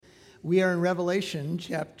We are in Revelation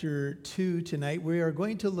chapter 2 tonight. We are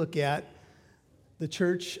going to look at the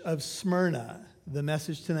church of Smyrna. The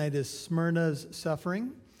message tonight is Smyrna's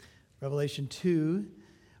suffering, Revelation 2.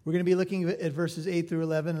 We're going to be looking at verses 8 through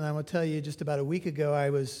 11, and I will tell you, just about a week ago, I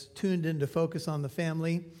was tuned in to focus on the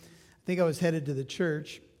family. I think I was headed to the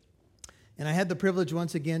church, and I had the privilege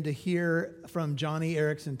once again to hear from Joni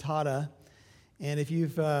Eareckson Tada. And if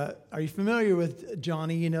are you familiar with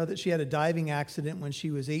Joni, you know that she had a diving accident when she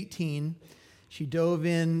was 18. She dove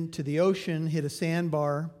into the ocean, hit a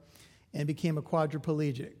sandbar, and became a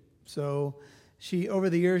quadriplegic. So over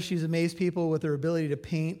the years, she's amazed people with her ability to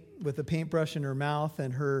paint with a paintbrush in her mouth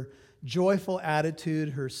and her joyful attitude,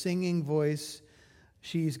 her singing voice.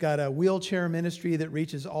 She's got a wheelchair ministry that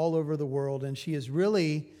reaches all over the world, and she has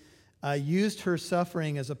really used her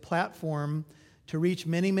suffering as a platform to reach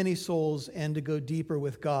many, many souls and to go deeper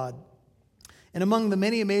with God. And among the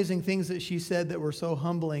many amazing things that she said that were so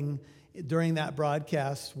humbling during that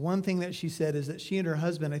broadcast, one thing that she said is that she and her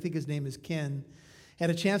husband, I think his name is Ken, had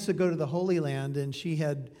a chance to go to the Holy Land, and she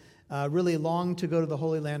had really longed to go to the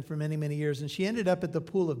Holy Land for many, many years. And she ended up at the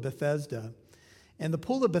Pool of Bethesda. And the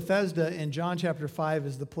Pool of Bethesda in John chapter 5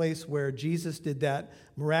 is the place where Jesus did that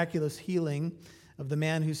miraculous healing of the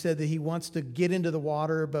man who said that he wants to get into the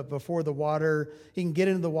water, but before the water, he can get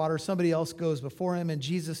into the water, somebody else goes before him, and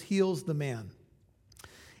Jesus heals the man.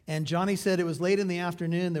 And Joni said it was late in the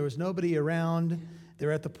afternoon, there was nobody around, they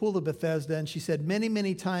were at the Pool of Bethesda, and she said many,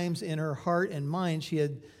 many times in her heart and mind, she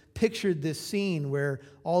had pictured this scene where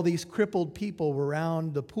all these crippled people were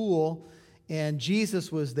around the pool, and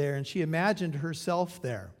Jesus was there, and she imagined herself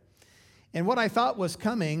there. And what I thought was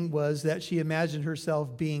coming was that she imagined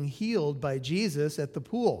herself being healed by Jesus at the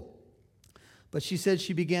pool. But she said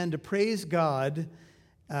she began to praise God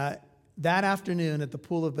that afternoon at the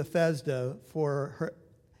Pool of Bethesda for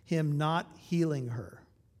him not healing her.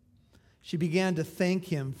 She began to thank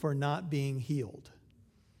him for not being healed.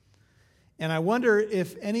 And I wonder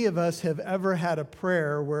if any of us have ever had a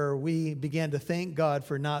prayer where we began to thank God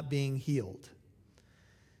for not being healed.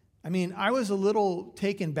 I mean, I was a little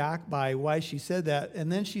taken back by why she said that.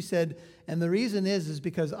 And then she said, and the reason is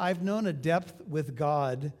because I've known a depth with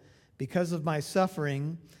God because of my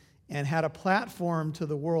suffering and had a platform to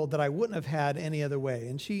the world that I wouldn't have had any other way.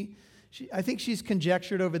 And I think she's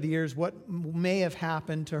conjectured over the years what may have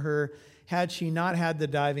happened to her had she not had the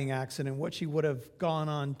diving accident, what she would have gone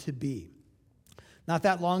on to be. Not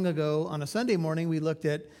that long ago, on a Sunday morning, we looked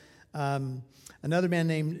at another man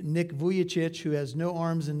named Nick Vujicic, who has no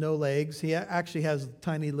arms and no legs. He actually has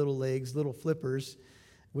tiny little legs, little flippers,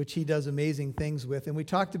 which he does amazing things with. And we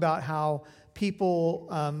talked about how people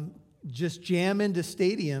just jam into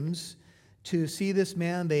stadiums to see this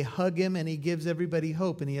man. They hug him, and he gives everybody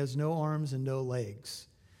hope, and he has no arms and no legs.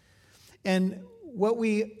 And what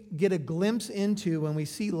we get a glimpse into when we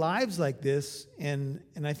see lives like this, and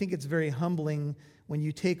I think it's very humbling when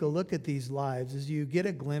you take a look at these lives, is you get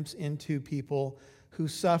a glimpse into people who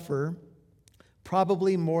suffer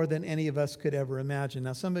probably more than any of us could ever imagine.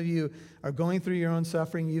 Now, some of you are going through your own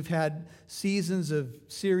suffering. You've had seasons of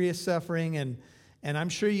serious suffering, and I'm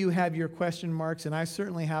sure you have your question marks, and I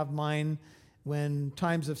certainly have mine when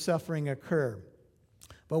times of suffering occur.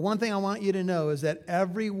 But one thing I want you to know is that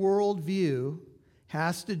every worldview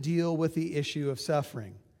has to deal with the issue of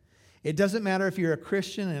suffering. It doesn't matter if you're a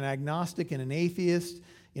Christian, an agnostic, and an atheist.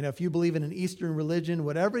 You know, if you believe in an Eastern religion,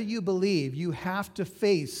 whatever you believe, you have to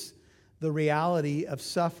face the reality of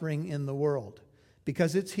suffering in the world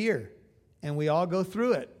because it's here and we all go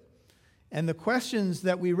through it. And the questions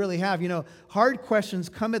that we really have, hard questions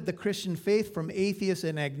come at the Christian faith from atheists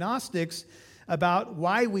and agnostics about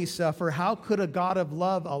why we suffer. How could a God of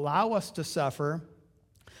love allow us to suffer?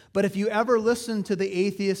 But if you ever listen to the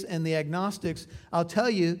atheists and the agnostics, I'll tell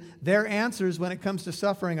you, their answers when it comes to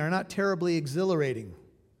suffering are not terribly exhilarating.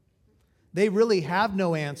 They really have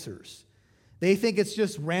no answers. They think it's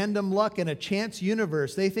just random luck in a chance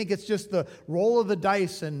universe. They think it's just the roll of the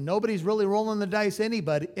dice, and nobody's really rolling the dice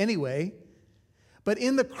anyway. But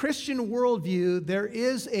in the Christian worldview, there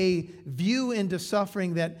is a view into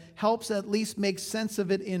suffering that helps at least make sense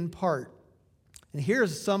of it in part. And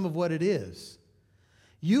here's some of what it is.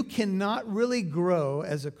 You cannot really grow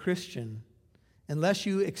as a Christian unless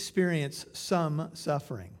you experience some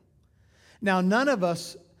suffering. Now, none of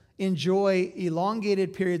us enjoy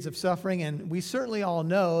elongated periods of suffering, and we certainly all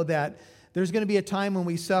know that there's going to be a time when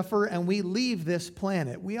we suffer and we leave this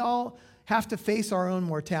planet. We all have to face our own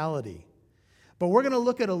mortality. But we're going to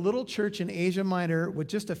look at a little church in Asia Minor with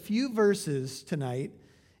just a few verses tonight,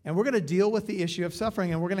 and we're going to deal with the issue of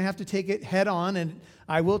suffering, and we're going to have to take it head on. And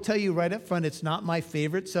I will tell you right up front, it's not my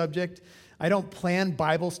favorite subject. I don't plan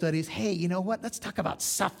Bible studies. Hey, you know what? Let's talk about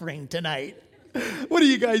suffering tonight. What do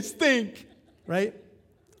you guys think? Right?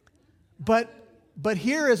 But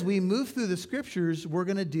here, as we move through the scriptures, we're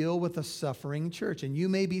going to deal with a suffering church. And you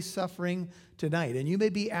may be suffering tonight. And you may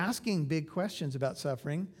be asking big questions about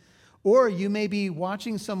suffering. Or you may be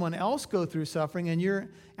watching someone else go through suffering and you're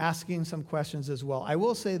asking some questions as well. I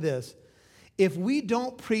will say this. If we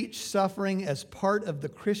don't preach suffering as part of the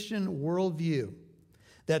Christian worldview,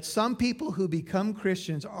 that some people who become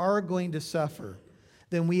Christians are going to suffer,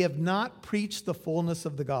 then we have not preached the fullness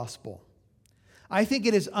of the gospel. I think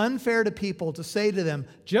it is unfair to people to say to them,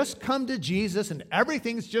 just come to Jesus and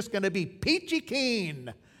everything's just going to be peachy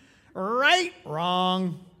keen. Right?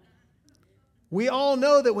 Wrong. We all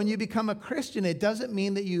know that when you become a Christian, it doesn't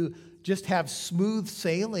mean that you just have smooth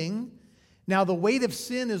sailing. Now, the weight of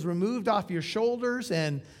sin is removed off your shoulders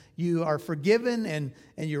and you are forgiven and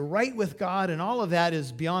you're right with God, and all of that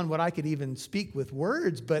is beyond what I could even speak with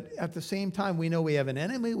words. But at the same time, we know we have an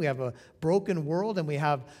enemy, we have a broken world, and we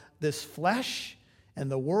have this flesh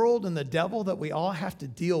and the world and the devil that we all have to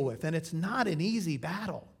deal with. And it's not an easy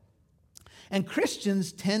battle. And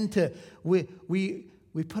Christians tend to, we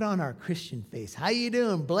put on our Christian face. How you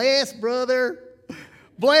doing? Blessed, brother.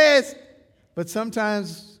 Blessed. But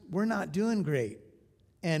sometimes we're not doing great.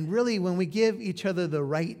 And really, when we give each other the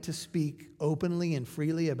right to speak openly and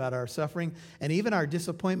freely about our suffering and even our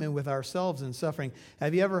disappointment with ourselves in suffering,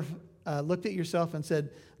 have you ever looked at yourself and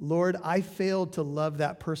said, Lord, I failed to love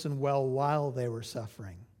that person well while they were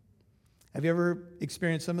suffering? Have you ever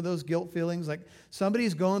experienced some of those guilt feelings? Like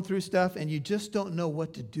somebody's going through stuff and you just don't know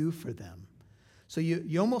what to do for them. So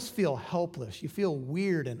you almost feel helpless. You feel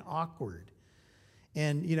weird and awkward.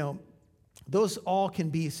 And, those all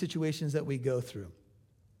can be situations that we go through.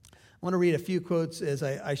 I want to read a few quotes as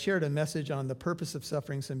I shared a message on the purpose of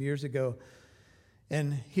suffering some years ago.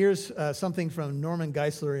 And here's something from Norman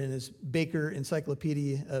Geisler in his Baker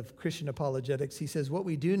Encyclopedia of Christian Apologetics. He says, what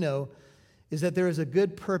we do know is that there is a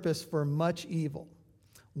good purpose for much evil.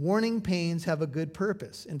 Warning pains have a good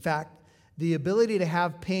purpose. In fact, the ability to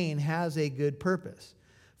have pain has a good purpose.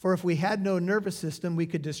 For if we had no nervous system, we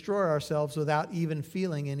could destroy ourselves without even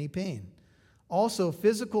feeling any pain. Also,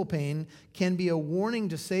 physical pain can be a warning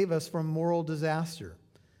to save us from moral disaster.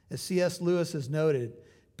 As C.S. Lewis has noted,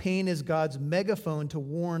 pain is God's megaphone to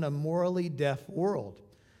warn a morally deaf world.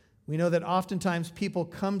 We know that oftentimes people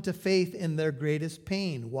come to faith in their greatest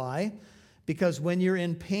pain. Why? Because when you're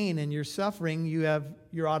in pain and you're suffering,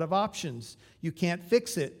 you're out of options. You can't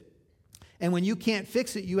fix it. And when you can't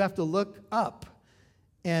fix it, you have to look up.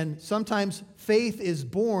 And sometimes faith is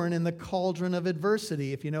born in the cauldron of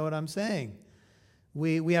adversity, if you know what I'm saying.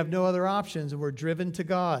 We have no other options, and we're driven to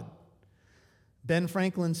God. Ben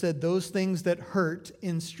Franklin said, those things that hurt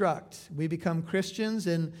instruct. We become Christians,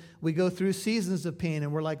 and we go through seasons of pain,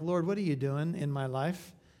 and we're like, Lord, what are you doing in my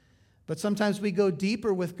life? But sometimes we go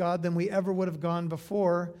deeper with God than we ever would have gone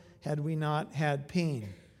before had we not had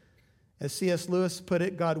pain. As C.S. Lewis put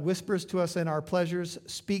it, God whispers to us in our pleasures,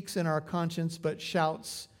 speaks in our conscience, but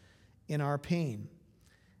shouts in our pain.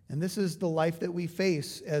 And this is the life that we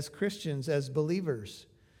face as Christians, as believers.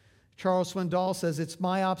 Charles Swindoll says, it's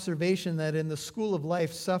my observation that in the school of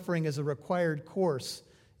life, suffering is a required course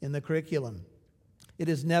in the curriculum. It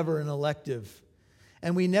is never an elective.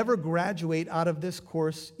 And we never graduate out of this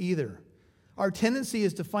course either. Our tendency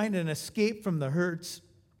is to find an escape from the hurts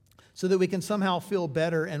so that we can somehow feel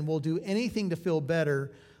better, and we'll do anything to feel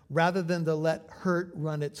better rather than to let hurt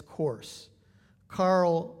run its course.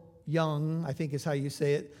 Carl Jung, I think is how you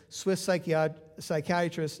say it, Swiss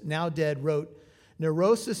psychiatrist, now dead, wrote,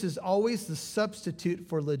 neurosis is always the substitute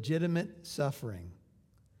for legitimate suffering.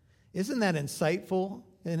 Isn't that insightful?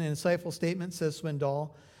 An insightful statement, says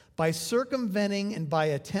Swindoll. By circumventing and by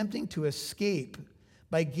attempting to escape,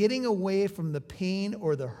 by getting away from the pain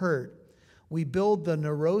or the hurt, we build the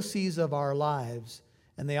neuroses of our lives,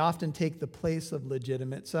 and they often take the place of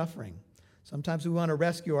legitimate suffering. Sometimes we want to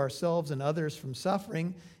rescue ourselves and others from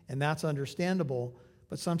suffering, and that's understandable.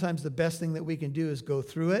 But sometimes the best thing that we can do is go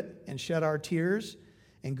through it and shed our tears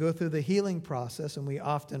and go through the healing process, and we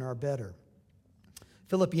often are better.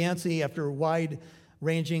 Philip Yancey, after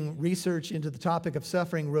wide-ranging research into the topic of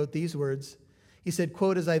suffering, wrote these words. He said,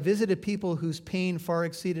 quote, as I visited people whose pain far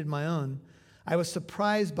exceeded my own, I was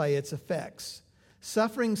surprised by its effects.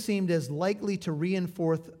 Suffering seemed as likely to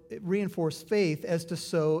reinforce faith as to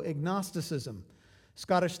sow agnosticism.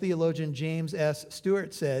 Scottish theologian James S.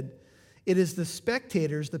 Stewart said, it is the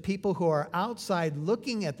spectators, the people who are outside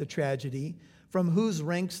looking at the tragedy, from whose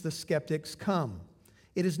ranks the skeptics come.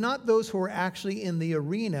 It is not those who are actually in the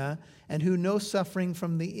arena and who know suffering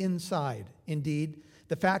from the inside. Indeed,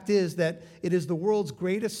 The fact is that it is the world's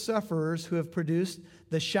greatest sufferers who have produced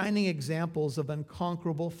the shining examples of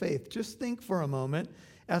unconquerable faith. Just think for a moment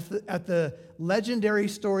at the legendary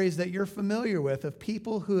stories that you're familiar with of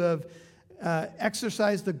people who have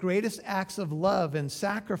exercised the greatest acts of love and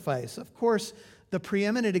sacrifice. Of course, the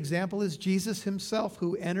preeminent example is Jesus himself,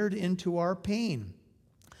 who entered into our pain.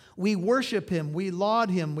 We worship him, we laud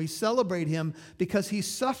him, we celebrate him because he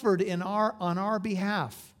suffered on our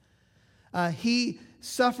behalf. He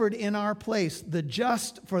suffered in our place, the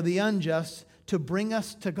just for the unjust, to bring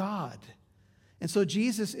us to God. And so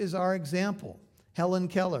Jesus is our example. Helen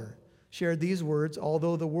Keller shared these words: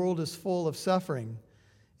 although the world is full of suffering,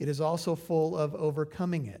 it is also full of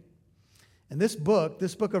overcoming it. And this book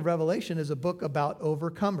of Revelation, is a book about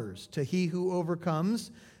overcomers. To he who overcomes,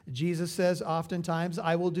 Jesus says oftentimes,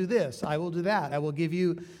 I will do this, I will do that, I will give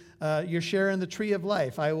you your share in the tree of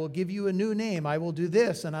life, I will give you a new name, I will do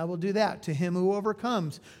this and I will do that. To him who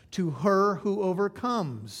overcomes, to her who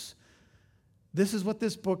overcomes. This is what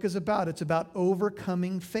this book is about. It's about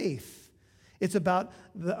overcoming faith. It's about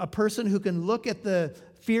a person who can look at the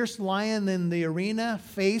fierce lion in the arena,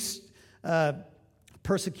 face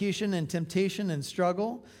persecution and temptation and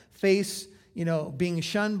struggle, face being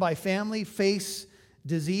shunned by family, face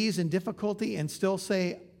disease and difficulty, and still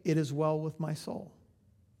say, it is well with my soul.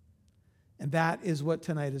 And that is what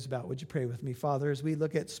tonight is about. Would you pray with me? Father, as we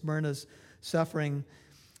look at Smyrna's suffering,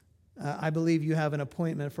 I believe you have an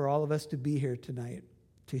appointment for all of us to be here tonight,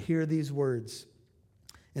 to hear these words.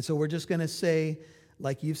 And so we're just going to say,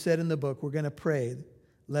 like you've said in the book, we're going to pray,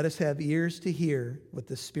 let us have ears to hear what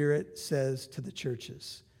the Spirit says to the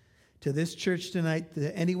churches. To this church tonight,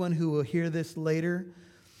 to anyone who will hear this later,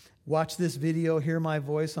 watch this video, hear my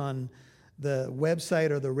voice on the website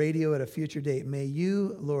or the radio at a future date, may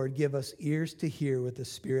you, Lord, give us ears to hear what the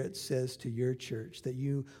Spirit says to your church, that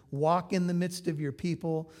you walk in the midst of your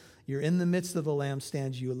people, you're in the midst of the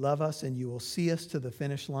lampstands, you love us, and you will see us to the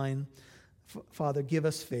finish line. Father, give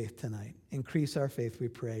us faith tonight. Increase our faith, we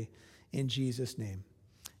pray, in Jesus' name.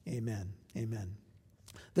 Amen. Amen.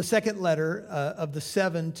 The second letter of the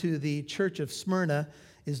 7 to the church of Smyrna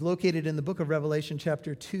is located in the book of Revelation,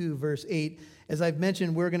 chapter 2, verse 8. As I've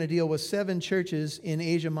mentioned, we're going to deal with 7 churches in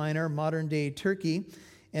Asia Minor, modern-day Turkey.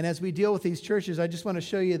 And as we deal with these churches, I just want to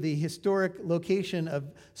show you the historic location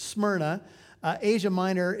of Smyrna. Asia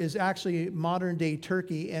Minor is actually modern-day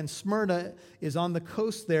Turkey, and Smyrna is on the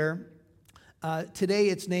coast there. Today,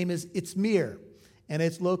 its name is Izmir, and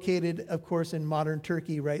it's located, of course, in modern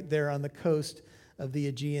Turkey, right there on the coast of the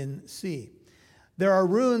Aegean Sea. There are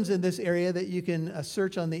ruins in this area that you can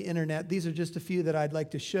search on the internet. These are just a few that I'd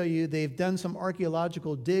like to show you. They've done some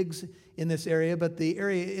archaeological digs in this area, but the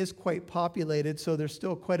area is quite populated, so there's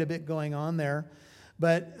still quite a bit going on there.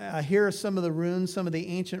 But here are some of the ruins, some of the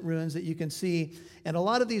ancient ruins that you can see. And a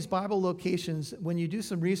lot of these Bible locations, when you do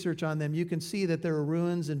some research on them, you can see that there are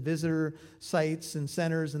ruins and visitor sites and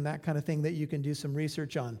centers and that kind of thing that you can do some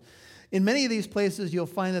research on. In many of these places, you'll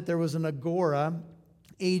find that there was an agora,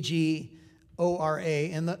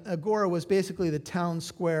 A-G-O-R-A, and the agora was basically the town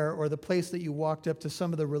square or the place that you walked up to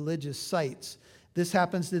some of the religious sites. This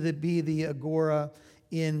happens to be the agora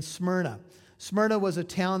in Smyrna. Smyrna was a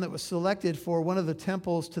town that was selected for one of the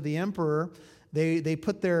temples to the emperor. They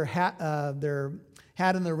put their hat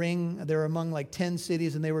in the ring. They're among like 10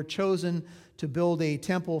 cities, and they were chosen to build a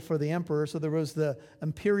temple for the emperor. So there was the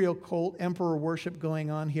imperial cult, emperor worship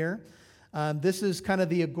going on here. This is kind of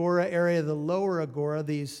the agora area, the lower agora,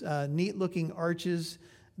 these neat-looking arches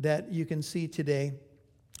that you can see today.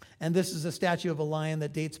 And this is a statue of a lion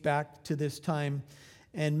that dates back to this time.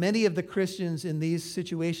 And many of the Christians in these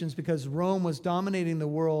situations, because Rome was dominating the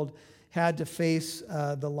world, had to face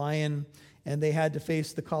the lion, and they had to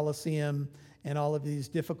face the Colosseum and all of these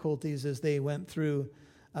difficulties as they went through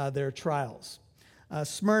their trials.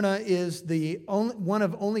 Smyrna is one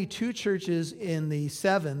of only 2 churches in the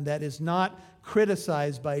 7 that is not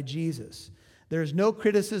criticized by Jesus. There's no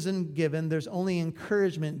criticism given. There's only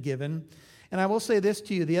encouragement given. And I will say this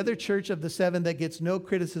to you, the other church of the 7 that gets no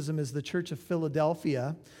criticism is the Church of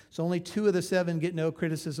Philadelphia. So only 2 of the 7 get no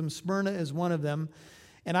criticism. Smyrna is one of them.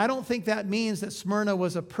 And I don't think that means that Smyrna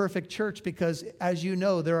was a perfect church because, as you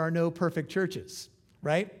know, there are no perfect churches,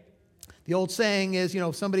 right? The old saying is,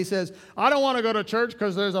 if somebody says, I don't want to go to church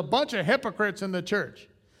because there's a bunch of hypocrites in the church.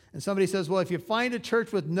 And somebody says, well, if you find a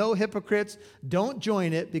church with no hypocrites, don't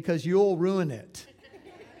join it because you'll ruin it,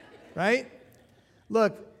 right?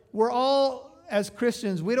 Look, we're all, as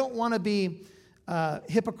Christians, we don't want to be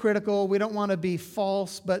hypocritical. We don't want to be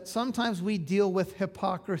false, but sometimes we deal with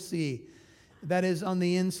hypocrisy. that is on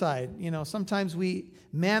the inside. Sometimes we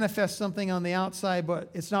manifest something on the outside,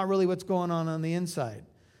 but it's not really what's going on the inside.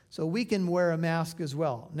 So we can wear a mask as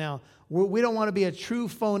well. Now, we don't want to be a true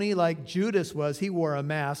phony like Judas was. He wore a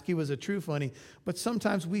mask. He was a true phony. But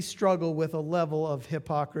sometimes we struggle with a level of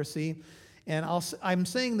hypocrisy. And I'm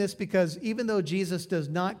saying this because even though Jesus does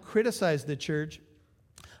not criticize the church,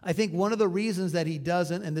 I think one of the reasons that he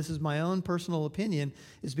doesn't, and this is my own personal opinion,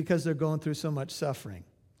 is because they're going through so much suffering.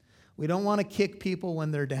 We don't want to kick people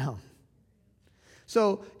when they're down.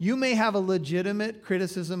 So you may have a legitimate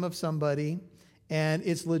criticism of somebody, and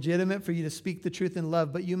it's legitimate for you to speak the truth in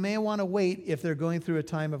love, but you may want to wait if they're going through a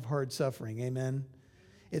time of hard suffering. Amen?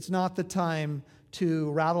 It's not the time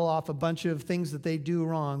to rattle off a bunch of things that they do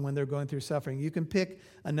wrong when they're going through suffering. You can pick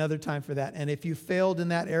another time for that. And if you failed in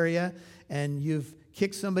that area and you've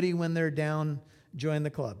kicked somebody when they're down, join the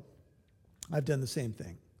club. I've done the same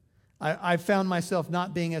thing. I've found myself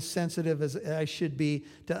not being as sensitive as I should be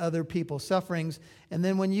to other people's sufferings. And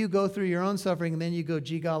then when you go through your own suffering, then you go,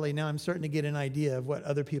 gee golly, now I'm starting to get an idea of what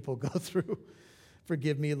other people go through.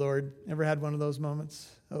 Forgive me, Lord. Ever had one of those moments?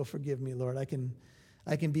 Oh, forgive me, Lord. I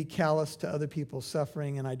can be callous to other people's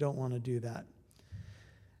suffering, and I don't want to do that.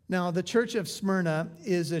 Now, the church of Smyrna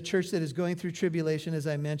is a church that is going through tribulation, as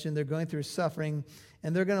I mentioned. They're going through suffering,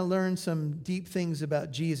 and they're going to learn some deep things about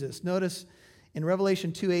Jesus. Notice in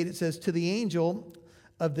Revelation 2:8, it says, "To the angel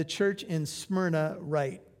of the church in Smyrna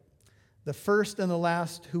write, the first and the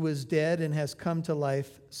last who was dead and has come to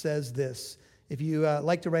life says this." If you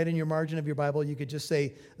like to write in your margin of your Bible, you could just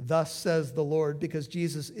say, "Thus says the Lord," because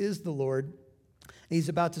Jesus is the Lord. He's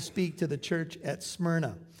about to speak to the church at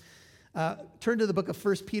Smyrna. Turn to the book of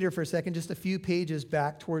 1 Peter for a second, just a few pages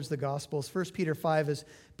back towards the Gospels. 1 Peter 5, as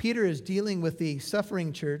Peter is dealing with the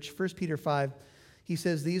suffering church, 1 Peter 5, he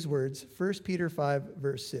says these words, 1 Peter 5,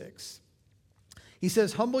 verse 6. He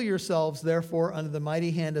says, "Humble yourselves, therefore, under the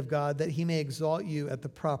mighty hand of God, that he may exalt you at the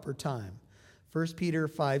proper time." 1 Peter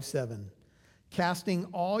 5, 7. "Casting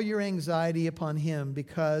all your anxiety upon him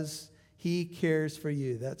because he cares for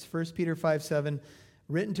you." That's 1 Peter 5, 7,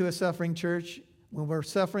 written to a suffering church. When we're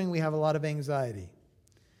suffering, we have a lot of anxiety.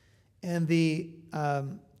 And the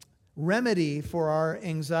remedy for our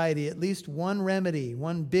anxiety, at least one remedy,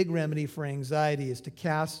 one big remedy for anxiety, is to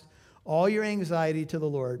cast all your anxiety to the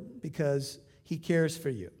Lord because he cares for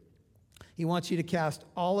you. He wants you to cast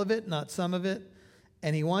all of it, not some of it,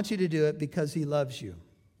 and he wants you to do it because he loves you,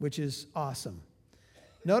 which is awesome.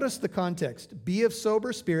 Notice the context. "Be of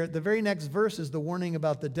sober spirit." The very next verse is the warning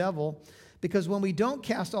about the devil, because when we don't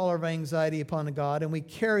cast all of our anxiety upon God and we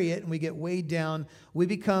carry it and we get weighed down, we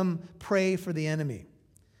become prey for the enemy.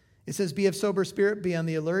 It says, "Be of sober spirit, be on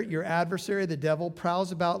the alert. Your adversary, the devil,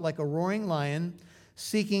 prowls about like a roaring lion,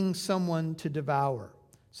 seeking someone to devour."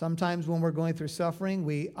 Sometimes when we're going through suffering,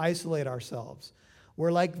 we isolate ourselves.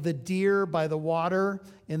 We're like the deer by the water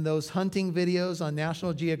in those hunting videos on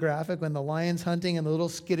National Geographic when the lion's hunting and the little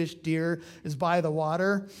skittish deer is by the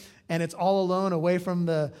water and it's all alone away from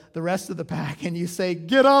the rest of the pack, and you say,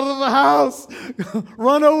 "Get out of the house,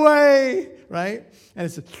 run away," right?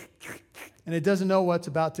 And it doesn't know what's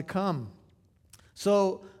about to come.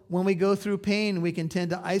 So when we go through pain, we can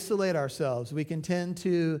tend to isolate ourselves. We can tend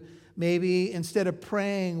to maybe, instead of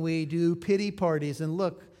praying, we do pity parties. And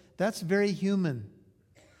look, that's very human.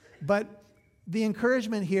 But the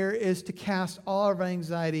encouragement here is to cast all of our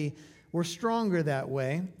anxiety. We're stronger that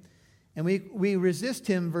way. And we resist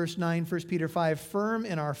him, verse 9, 1 Peter 5, firm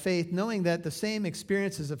in our faith, knowing that the same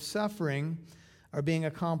experiences of suffering are being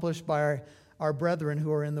accomplished by our brethren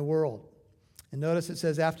who are in the world. And notice it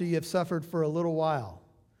says, "After you have suffered for a little while,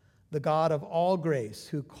 the God of all grace,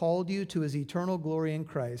 who called you to his eternal glory in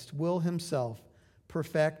Christ, will himself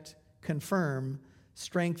perfect, confirm,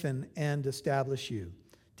 strengthen, and establish you.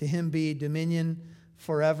 To him be dominion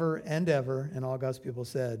forever and ever." And all God's people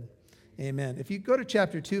said, amen. If you go to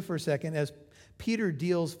chapter 2 for a second, as Peter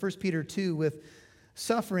deals, 1 Peter 2, with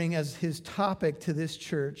suffering as his topic to this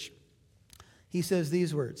church, he says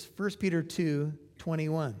these words, 1 Peter 2,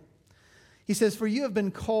 21. He says, "For you have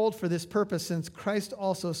been called for this purpose, since Christ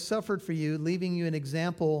also suffered for you, leaving you an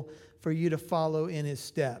example for you to follow in his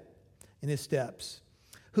steps.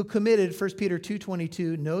 Who committed," 1 Peter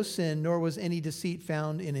 2:22, "no sin, nor was any deceit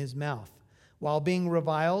found in his mouth. While being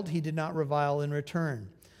reviled, he did not revile in return.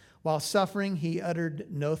 While suffering, he uttered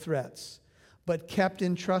no threats, but kept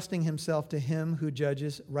entrusting himself to him who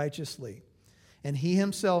judges righteously. And he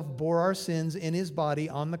himself bore our sins in his body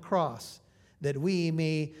on the cross, that we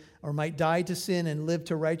might die to sin and live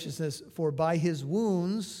to righteousness. For by his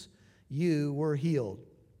wounds you were healed.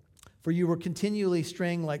 For you were continually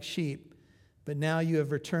straying like sheep, but now you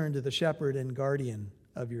have returned to the shepherd and guardian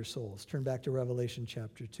of your souls. Turn back to Revelation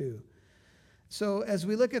chapter 2. So as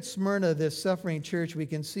we look at Smyrna, this suffering church, we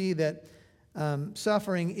can see that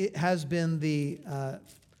suffering it has been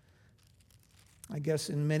I guess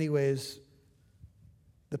in many ways,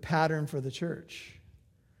 the pattern for the church.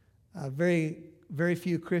 Very, very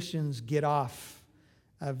few Christians get off.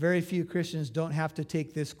 Very few Christians don't have to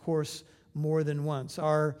take this course more than once.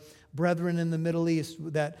 Our brethren in the Middle East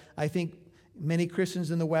that I think many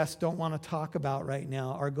Christians in the West don't want to talk about right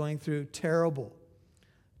now are going through terrible,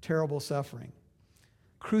 terrible suffering.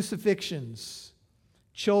 Crucifixions,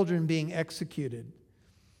 children being executed.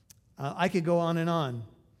 I could go on and on.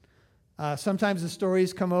 Sometimes the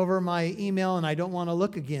stories come over my email and I don't want to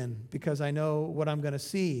look again because I know what I'm going to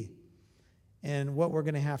see and what we're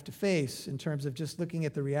going to have to face in terms of just looking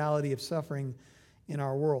at the reality of suffering in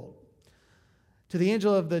our world. To the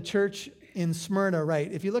angel of the church in Smyrna,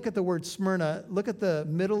 right, if you look at the word Smyrna, look at the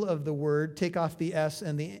middle of the word, take off the S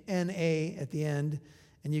and the N-A at the end,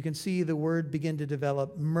 and you can see the word begin to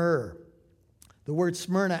develop, myrrh. The word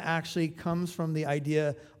Smyrna actually comes from the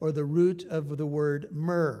idea or the root of the word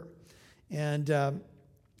myrrh. And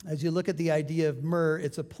as you look at the idea of myrrh,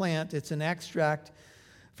 it's a plant, it's an extract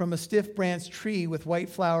from a stiff-branched tree with white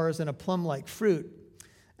flowers and a plum-like fruit.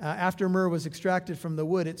 After myrrh was extracted from the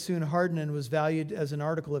wood, it soon hardened and was valued as an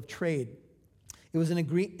article of trade. It was an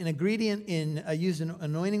ingredient used in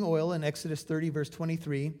anointing oil in Exodus 30, verse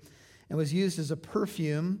 23, and was used as a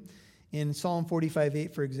perfume in Psalm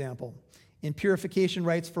 45:8, for example. In purification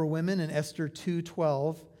rites for women in Esther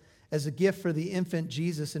 2:12, as a gift for the infant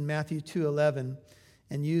Jesus in Matthew 2:11,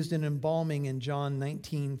 and used in embalming in John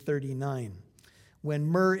 19:39. When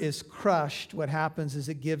myrrh is crushed, what happens is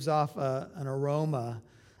it gives off an aroma,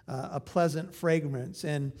 a pleasant fragrance.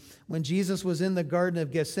 And when Jesus was in the Garden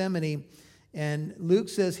of Gethsemane, and Luke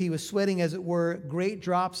says he was sweating, as it were, great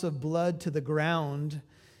drops of blood to the ground,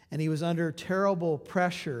 and he was under terrible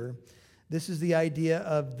pressure. This is the idea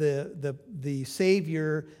of the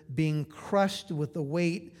Savior being crushed with the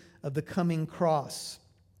weight of the coming cross.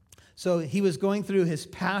 So he was going through his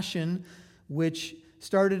passion, which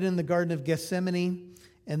started in the Garden of Gethsemane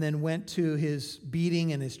and then went to his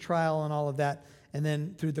beating and his trial and all of that, and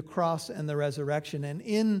then through the cross and the resurrection. And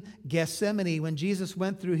in Gethsemane, when Jesus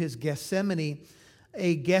went through his Gethsemane,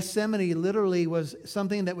 a Gethsemane literally was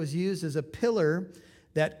something that was used as a pillar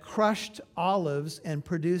that crushed olives and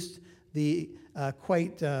produced the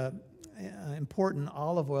quite important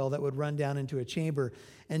olive oil that would run down into a chamber.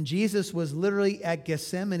 And Jesus was literally at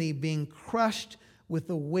Gethsemane being crushed with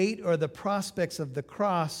the weight or the prospects of the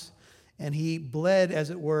cross, and he bled, as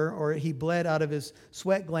it were, or he bled out of his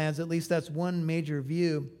sweat glands. At least that's one major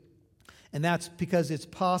view. And that's because it's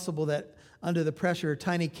possible that under the pressure,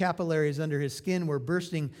 tiny capillaries under his skin were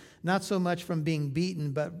bursting, not so much from being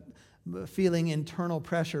beaten, but feeling internal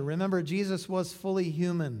pressure. Remember, Jesus was fully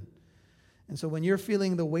human. And so when you're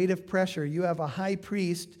feeling the weight of pressure, you have a high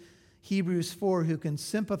priest, Hebrews 4, who can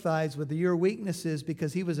sympathize with your weaknesses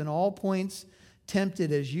because he was in all points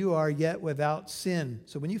tempted as you are, yet without sin.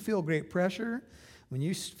 So when you feel great pressure, when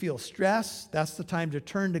you feel stress, that's the time to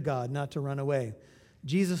turn to God, not to run away.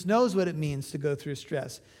 Jesus knows what it means to go through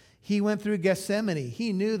stress. He went through Gethsemane.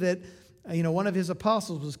 He knew that one of his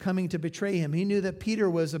apostles was coming to betray him. He knew that Peter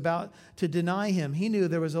was about to deny him. He knew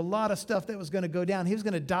there was a lot of stuff that was going to go down. He was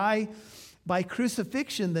going to die by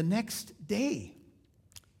crucifixion the next day.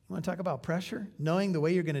 You want to talk about pressure? Knowing the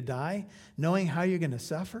way you're going to die? Knowing how you're going to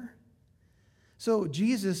suffer? So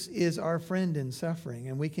Jesus is our friend in suffering,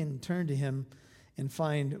 and we can turn to him and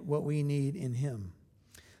find what we need in him.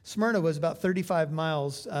 Smyrna was about 35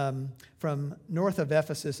 miles from north of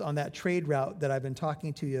Ephesus on that trade route that I've been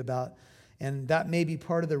talking to you about, and that may be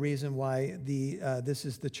part of the reason why this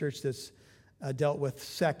is the church that's dealt with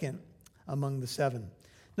second among the seven.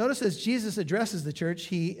 Notice as Jesus addresses the church,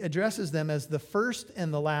 he addresses them as the first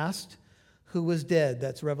and the last who was dead.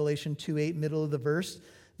 That's Revelation 2:8, middle of the verse.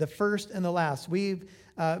 The first and the last. We've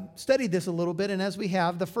studied this a little bit, and as we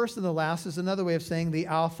have, the first and the last is another way of saying the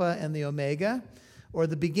Alpha and the Omega, or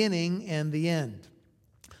the beginning and the end.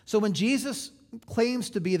 So when Jesus claims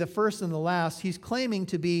to be the first and the last, he's claiming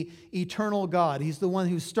to be eternal God. He's the one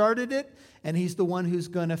who started it, and he's the one who's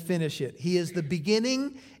going to finish it. He is the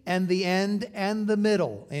beginning and the end and the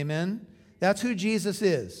middle. Amen? That's who Jesus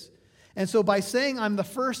is. And so by saying I'm the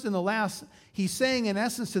first and the last, he's saying in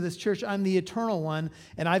essence to this church, I'm the eternal one,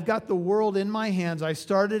 and I've got the world in my hands. I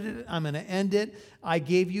started it, I'm going to end it. I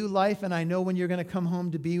gave you life, and I know when you're going to come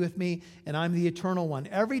home to be with me, and I'm the eternal one.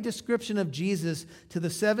 Every description of Jesus to the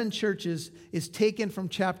seven churches is taken from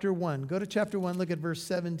chapter 1. Go to chapter 1, look at verse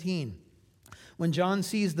 17. when John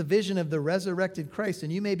sees the vision of the resurrected Christ.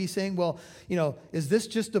 And you may be saying, well, is this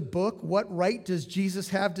just a book? What right does Jesus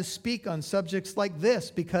have to speak on subjects like this?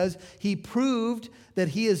 Because he proved that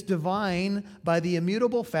he is divine by the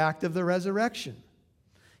immutable fact of the resurrection.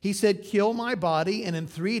 He said, kill my body, and in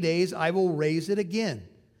 3 days I will raise it again.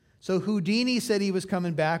 So Houdini said he was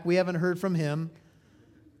coming back. We haven't heard from him.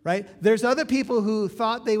 Right? There's other people who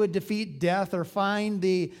thought they would defeat death or find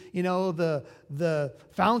the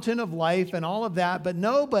fountain of life and all of that, but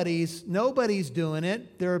nobody's doing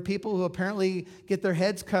it. There are people who apparently get their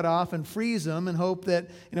heads cut off and freeze them and hope that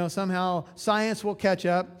somehow science will catch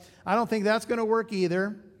up. I don't think that's going to work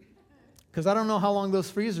either, because I don't know how long those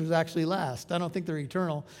freezers actually last. I don't think they're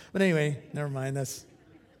eternal. But anyway, never mind.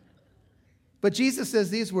 But Jesus says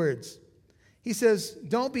these words. He says,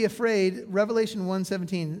 don't be afraid. Revelation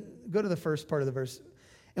 1:17, go to the first part of the verse.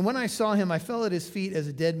 And when I saw him, I fell at his feet as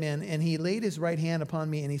a dead man, and he laid his right hand upon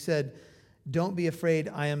me, and he said, don't be afraid.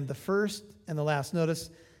 I am the first and the last.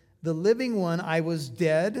 Notice, the living one, I was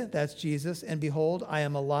dead, that's Jesus, and behold, I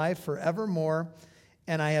am alive forevermore,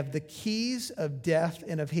 and I have the keys of death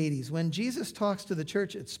and of Hades. When Jesus talks to the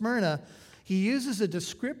church at Smyrna, he uses a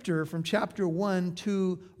descriptor from chapter 1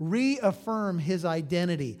 to reaffirm his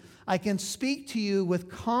identity. I can speak to you with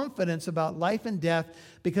confidence about life and death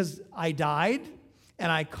because I died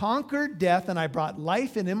and I conquered death and I brought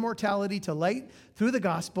life and immortality to light through the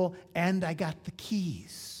gospel, and I got the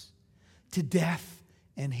keys to death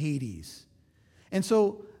and Hades. And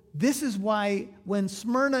so this is why when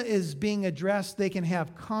Smyrna is being addressed, they can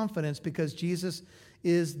have confidence because Jesus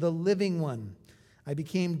is the living one. I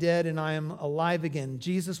became dead and I am alive again.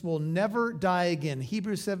 Jesus will never die again.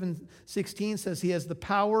 Hebrews 7:16 says he has the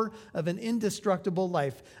power of an indestructible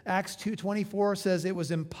life. Acts 2:24 says it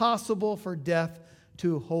was impossible for death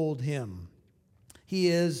to hold him. He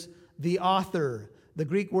is the author. The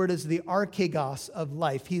Greek word is the archegos of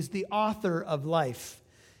life. He's the author of life.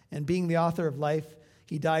 And being the author of life,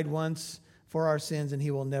 he died once for our sins and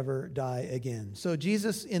he will never die again. So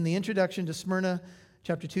Jesus, in the introduction to Smyrna,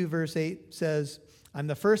 chapter 2, verse 8 says, I'm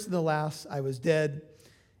the first and the last. I was dead,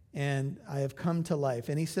 and I have come to life.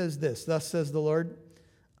 And he says this, thus says the Lord,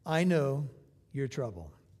 I know your trouble.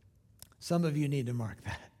 Some of you need to mark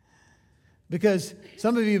that. Because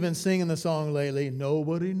some of you have been singing the song lately,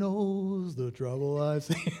 nobody knows the trouble I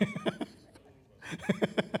see.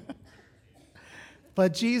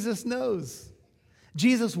 But Jesus knows.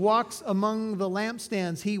 Jesus walks among the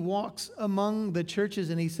lampstands. He walks among the churches,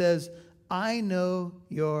 and he says, I know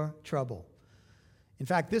your trouble. In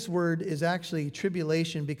fact, this word is actually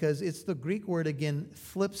tribulation because it's the Greek word again,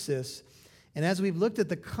 thlipsis. And as we've looked at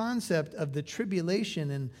the concept of the tribulation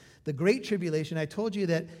and the great tribulation, I told you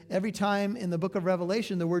that every time in the book of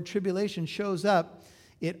Revelation the word tribulation shows up,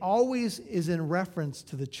 it always is in reference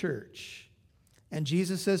to the church. And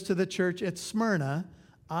Jesus says to the church at Smyrna,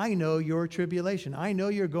 I know your tribulation. I know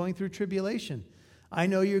you're going through tribulation. I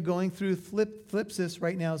know you're going through thlipsis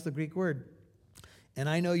right now is the Greek word. And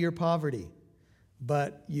I know your poverty,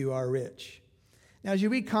 but you are rich. Now, as you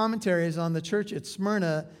read commentaries on the church at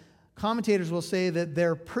Smyrna, commentators will say that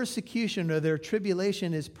their persecution or their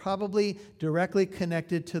tribulation is probably directly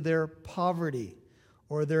connected to their poverty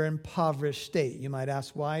or their impoverished state. You might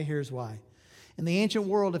ask why? Here's why. In the ancient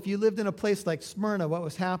world, if you lived in a place like Smyrna, what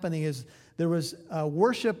was happening is there was a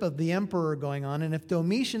worship of the emperor going on. And if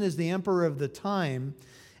Domitian is the emperor of the time,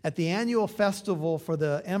 at the annual festival for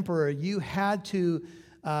the emperor, you had to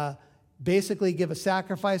basically give a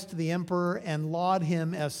sacrifice to the emperor and laud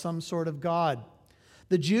him as some sort of god.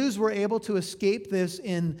 The Jews were able to escape this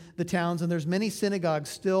in the towns, and there's many synagogues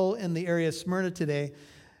still in the area of Smyrna today.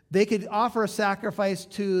 They could offer a sacrifice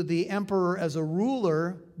to the emperor as a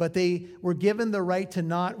ruler, but they were given the right to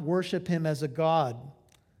not worship him as a god.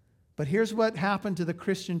 But here's what happened to the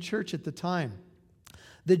Christian church at the time.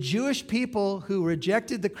 The Jewish people who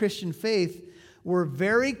rejected the Christian faith were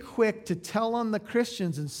very quick to tell on the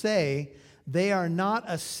Christians and say, they are not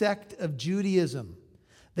a sect of Judaism.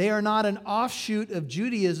 They are not an offshoot of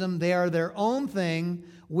Judaism. They are their own thing.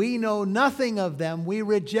 We know nothing of them. We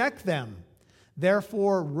reject them.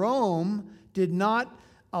 Therefore, Rome did not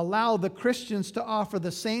allow the Christians to offer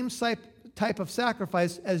the same type of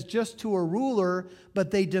sacrifice as just to a ruler, but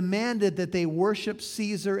they demanded that they worship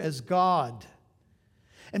Caesar as God.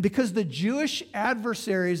 And because the Jewish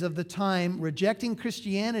adversaries of the time, rejecting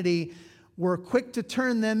Christianity, were quick to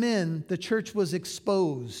turn them in, the church was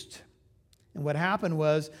exposed. And what happened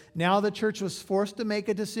was, now the church was forced to make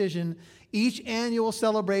a decision. Each annual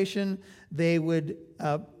celebration, they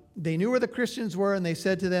knew where the Christians were, and they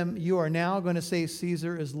said to them, you are now going to say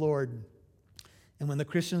Caesar is Lord. And when the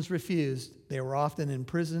Christians refused, they were often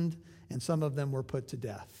imprisoned and some of them were put to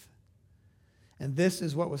death. And this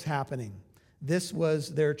is what was happening. This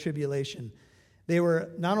was their tribulation. They were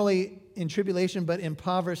not only in tribulation, but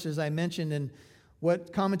impoverished, as I mentioned. And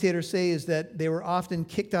what commentators say is that they were often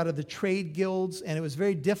kicked out of the trade guilds, and it was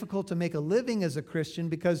very difficult to make a living as a Christian,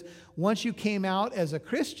 because once you came out as a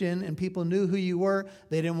Christian and people knew who you were,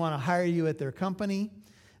 they didn't want to hire you at their company.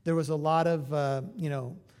 There was a lot of,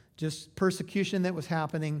 just persecution that was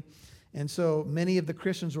happening. And so many of the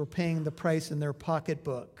Christians were paying the price in their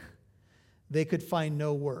pocketbook. They could find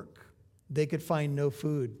no work. They could find no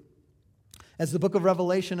food. As the book of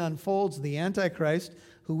Revelation unfolds, the Antichrist,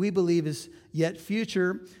 who we believe is yet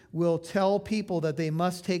future, will tell people that they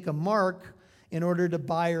must take a mark in order to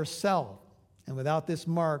buy or sell. And without this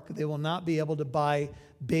mark, they will not be able to buy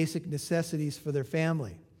basic necessities for their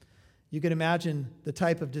family. You can imagine the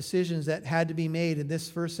type of decisions that had to be made in this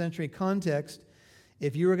first century context.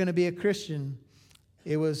 If you were going to be a Christian,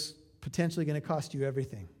 it was potentially going to cost you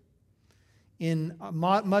everything. In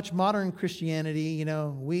much modern Christianity,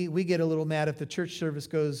 we get a little mad if the church service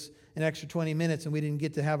goes an extra 20 minutes and we didn't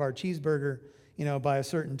get to have our cheeseburger, by a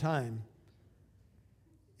certain time.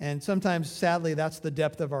 And sometimes, sadly, that's the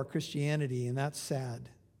depth of our Christianity, and that's sad.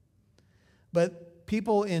 But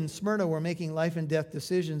people in Smyrna were making life and death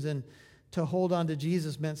decisions, and to hold on to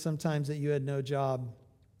Jesus meant sometimes that you had no job.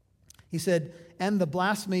 He said, and the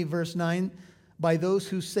blasphemy, verse 9, by those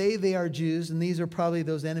who say they are Jews, and these are probably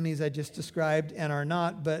those enemies I just described and are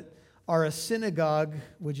not, but are a synagogue,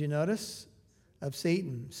 would you notice, of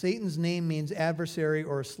Satan. Satan's name means adversary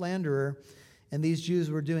or slanderer, and these Jews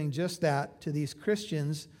were doing just that to these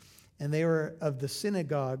Christians, and they were of the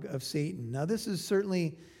synagogue of Satan. Now, this is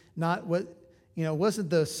certainly not what, wasn't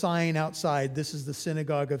the sign outside, this is the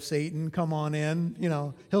synagogue of Satan, come on in.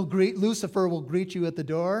 Lucifer will greet you at the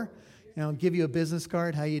door, give you a business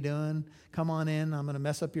card, how you doing? Come on in, I'm going to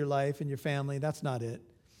mess up your life and your family. That's not it.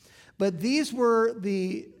 But these were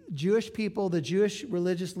the Jewish people, the Jewish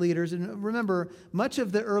religious leaders. And remember, much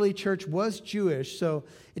of the early church was Jewish, so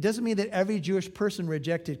it doesn't mean that every Jewish person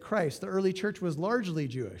rejected Christ. The early church was largely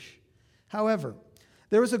Jewish. However,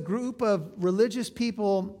 there was a group of religious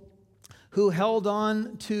people who held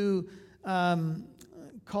on to,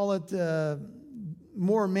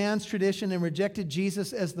 more man's tradition and rejected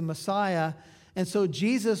Jesus as the Messiah. And so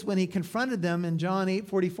Jesus, when he confronted them in John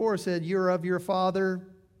 8:44, said, you're of your father,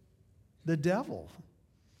 the devil.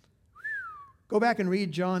 Go back and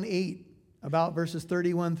read John 8, about verses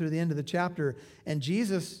 31 through the end of the chapter. And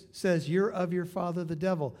Jesus says, you're of your father, the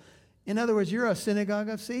devil. In other words, you're a synagogue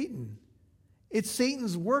of Satan. It's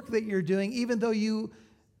Satan's work that you're doing, even though you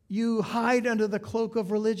hide under the cloak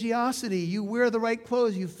of religiosity. You wear the right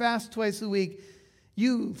clothes. You fast twice a week.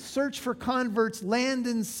 You search for converts, land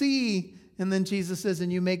and sea. And then Jesus says,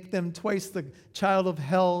 and you make them twice the child of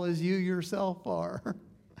hell as you yourself are.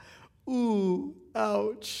 Ooh,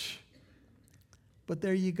 ouch. But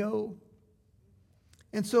there you go.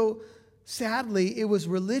 And so, sadly, it was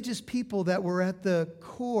religious people that were at the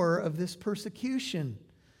core of this persecution.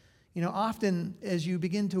 Often as you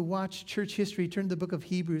begin to watch church history, turn to the book of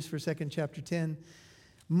Hebrews for chapter 10,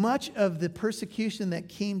 much of the persecution that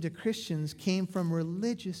came to Christians came from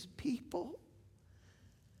religious people.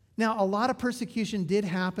 Now, a lot of persecution did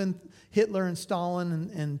happen, Hitler and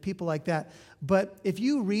Stalin and people like that. But if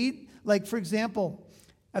you read, for example,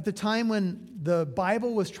 at the time when the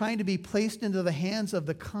Bible was trying to be placed into the hands of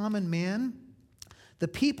the common man, the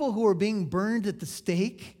people who were being burned at the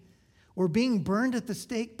stake were being burned at the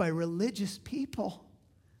stake by religious people.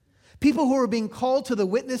 People who were being called to the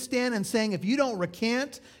witness stand and saying, if you don't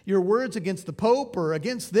recant your words against the Pope or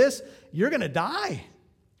against this, you're going to die.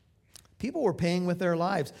 People were paying with their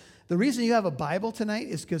lives. The reason you have a Bible tonight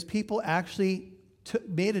is because people actually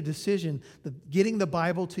made a decision that getting the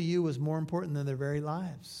Bible to you was more important than their very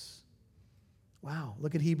lives. Wow,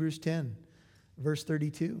 look at Hebrews 10, verse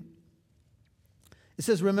 32. It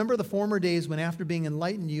says, remember the former days when after being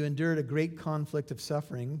enlightened you endured a great conflict of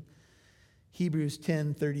suffering. Hebrews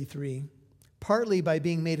 10:33. Partly by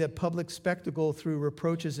being made a public spectacle through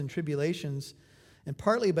reproaches and tribulations, and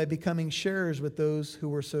partly by becoming sharers with those who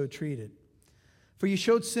were so treated. For you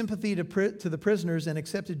showed sympathy to the prisoners and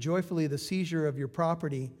accepted joyfully the seizure of your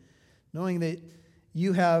property, knowing that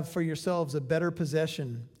you have for yourselves a better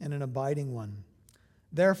possession and an abiding one.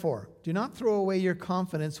 Therefore, do not throw away your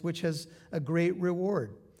confidence, which has a great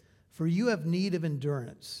reward. For you have need of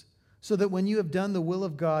endurance, so that when you have done the will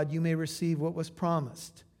of God, you may receive what was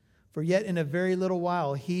promised. For yet in a very little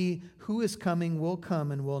while, he who is coming will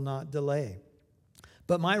come and will not delay.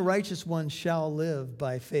 But my righteous one shall live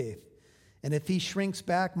by faith. And if he shrinks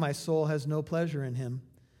back, my soul has no pleasure in him.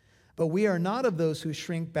 But we are not of those who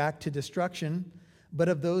shrink back to destruction, but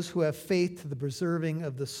of those who have faith to the preserving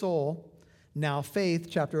of the soul. Now faith,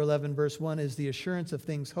 chapter 11, verse 1, is the assurance of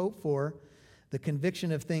things hoped for, the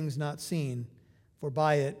conviction of things not seen. For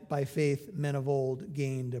by it, by faith, men of old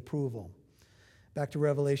gained approval. Back to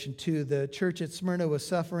Revelation 2, the church at Smyrna was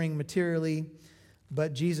suffering materially,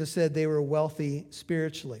 but Jesus said they were wealthy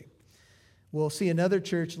spiritually. We'll see another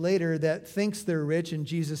church later that thinks they're rich, and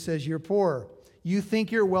Jesus says, you're poor. You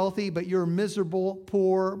think you're wealthy, but you're miserable,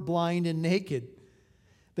 poor, blind, and naked.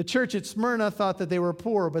 The church at Smyrna thought that they were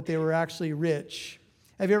poor, but they were actually rich.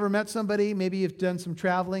 Have you ever met somebody, maybe you've done some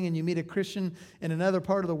traveling, and you meet a Christian in another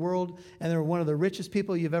part of the world, and they're one of the richest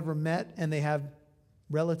people you've ever met, and they have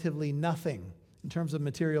relatively nothing in terms of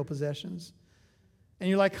material possessions? And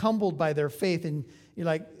you're like humbled by their faith, and you're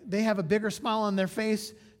like, they have a bigger smile on their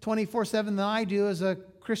face 24/7 than I do as a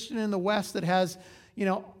Christian in the West that has,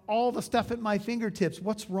 all the stuff at my fingertips.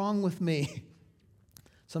 What's wrong with me?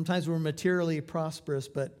 Sometimes we're materially prosperous,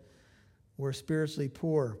 but we're spiritually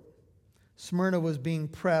poor. Smyrna was being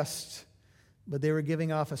pressed, but they were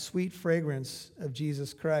giving off a sweet fragrance of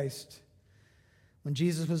Jesus Christ. When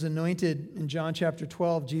Jesus was anointed in John chapter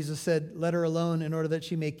 12, Jesus said, let her alone in order that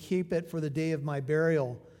she may keep it for the day of my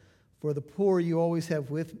burial. For the poor you always have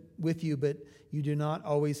with you, but you do not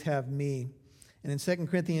always have me. And in 2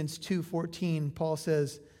 Corinthians 2:14, Paul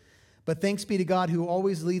says, but thanks be to God who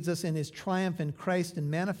always leads us in his triumph in Christ and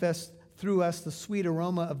manifests through us the sweet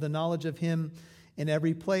aroma of the knowledge of him in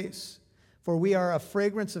every place. For we are a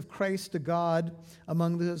fragrance of Christ to God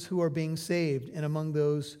among those who are being saved and among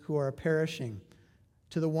those who are perishing.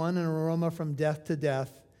 To the one, an aroma from death to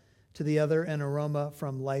death. To the other, an aroma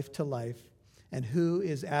from life to life. And who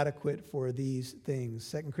is adequate for these things?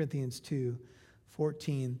 2 Corinthians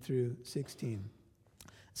 2:14 through 16.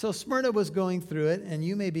 So Smyrna was going through it, and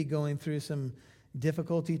you may be going through some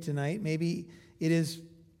difficulty tonight. Maybe it is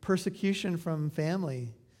persecution from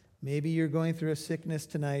family. Maybe you're going through a sickness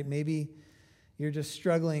tonight. Maybe you're just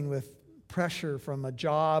struggling with pressure from a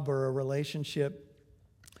job or a relationship.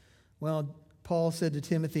 Well, Paul said to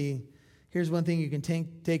Timothy, here's one thing you can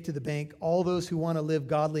take to the bank. All those who want to live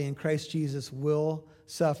godly in Christ Jesus will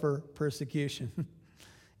suffer persecution.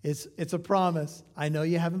 It's a promise. I know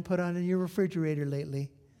you haven't put on in your refrigerator lately.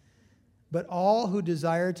 But all who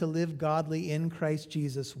desire to live godly in Christ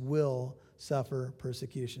Jesus will suffer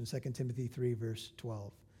persecution. 2 Timothy 3, verse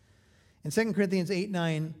 12. In 2 Corinthians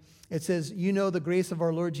 8:9, it says, you know the grace of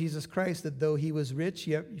our Lord Jesus Christ, that though he was rich,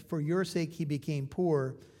 yet for your sake he became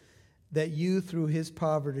poor, that you through his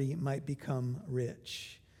poverty might become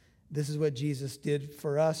rich. This is what Jesus did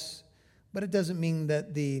for us, but it doesn't mean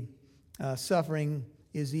that the suffering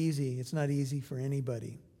is easy. It's not easy for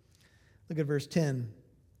anybody. Look at verse 10.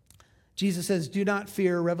 Jesus says, do not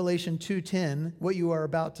fear, Revelation 2:10, what you are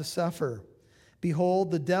about to suffer.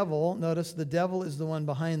 Behold, the devil, notice the devil is the one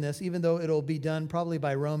behind this, even though it'll be done probably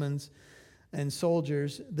by Romans and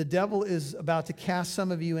soldiers. The devil is about to cast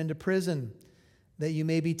some of you into prison, that you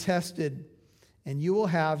may be tested. And you will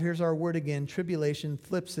have, here's our word again, tribulation,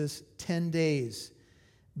 thlipsis, 10 days.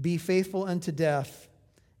 Be faithful unto death,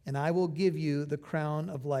 and I will give you the crown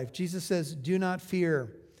of life. Jesus says, do not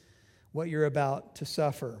fear what you're about to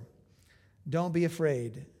suffer. Don't be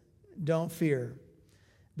afraid. Don't fear.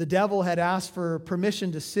 The devil had asked for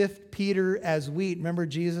permission to sift Peter as wheat. Remember,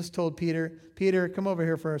 Jesus told Peter, Peter, come over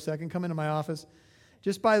here for a second. Come into my office.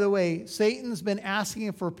 Just by the way, Satan's been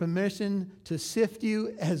asking for permission to sift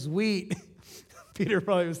you as wheat. Peter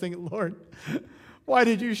probably was thinking, Lord, why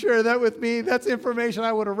did you share that with me? That's information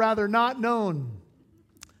I would have rather not known.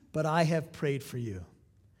 But I have prayed for you.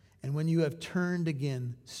 And when you have turned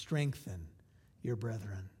again, strengthen your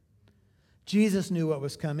brethren. Jesus knew what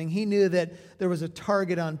was coming. He knew that there was a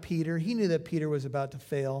target on Peter. He knew that Peter was about to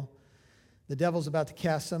fail. The devil's about to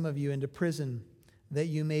cast some of you into prison that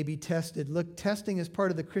you may be tested. Look, testing is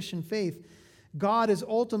part of the Christian faith. God is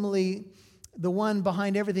ultimately the one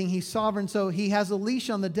behind everything. He's sovereign, so he has a leash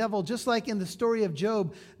on the devil, just like in the story of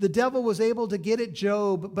Job. The devil was able to get at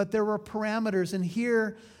Job, but there were parameters. And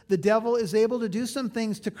here, the devil is able to do some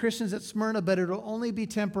things to Christians at Smyrna, but it will only be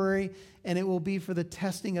temporary, and it will be for the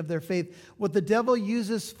testing of their faith. What the devil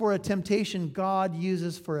uses for a temptation, God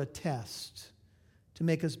uses for a test to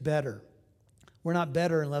make us better. We're not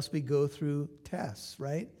better unless we go through tests,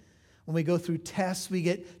 right? When we go through tests, we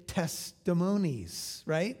get testimonies,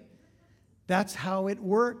 right? That's how it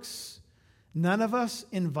works. None of us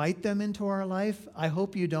invite them into our life. I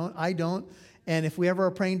hope you don't. I don't. And if we ever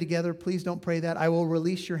are praying together, please don't pray that. I will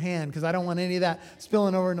release your hand because I don't want any of that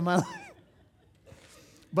spilling over into my life.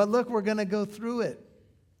 But look, we're going to go through it.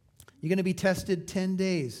 You're going to be tested 10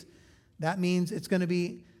 days. That means it's going to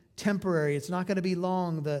be temporary. It's not going to be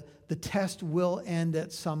long. The test will end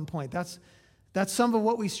at some point. That's some of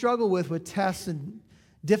what we struggle with tests and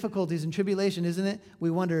difficulties and tribulation, isn't it?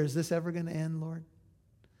 We wonder, is this ever going to end, Lord?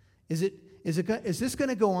 Is this going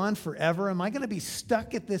to go on forever? Am I going to be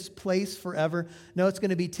stuck at this place forever? No, it's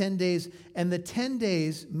going to be 10 days. And the 10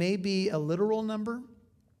 days may be a literal number.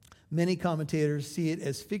 Many commentators see it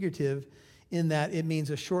as figurative in that it means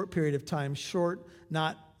a short period of time. Short,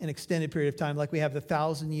 not an extended period of time, like we have the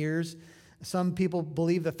 1,000 years. Some people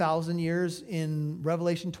believe the 1,000 years in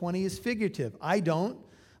Revelation 20 is figurative. I don't.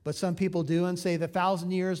 But some people do and say the 1,000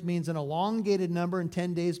 years means an elongated number and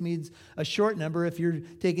 10 days means a short number if you're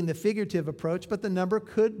taking the figurative approach. But the number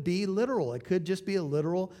could be literal. It could just be a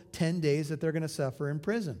literal 10 days that they're going to suffer in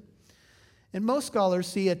prison. And most scholars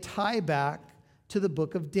see a tie back to the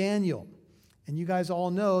book of Daniel. And you guys all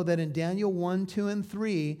know that in Daniel 1, 2, and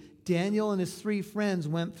 3, Daniel and his 3 friends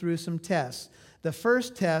went through some tests. The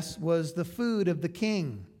first test was the food of the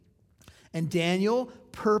king. And Daniel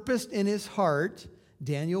purposed in his heart,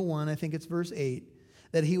 Daniel 1, I think it's verse 8,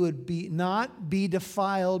 that he would not be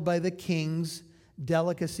defiled by the king's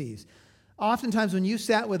delicacies. Oftentimes when you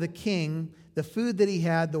sat with a king, the food that he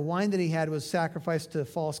had, the wine that he had was sacrificed to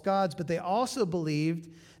false gods, but they also believed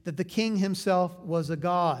that the king himself was a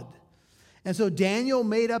god. And so Daniel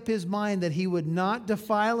made up his mind that he would not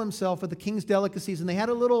defile himself with the king's delicacies. And they had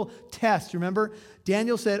a little test, remember?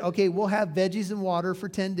 Daniel said, okay, we'll have veggies and water for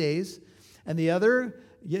 10 days. And the other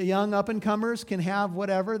young up-and-comers can have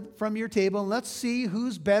whatever from your table. And let's see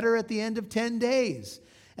who's better at the end of 10 days.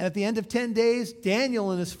 And at the end of 10 days, Daniel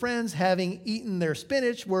and his friends, having eaten their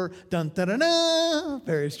spinach, were dun-da-da-da,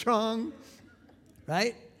 very strong,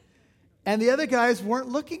 right? And the other guys weren't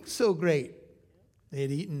looking so great. They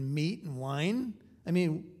had eaten meat and wine. I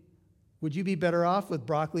mean, would you be better off with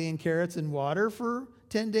broccoli and carrots and water for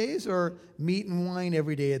 10 days or meat and wine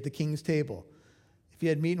every day at the king's table? If you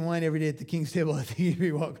had meat and wine every day at the king's table, I think you'd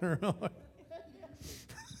be walking around.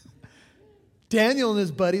 Daniel and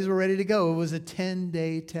his buddies were ready to go. It was a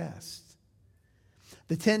 10-day test.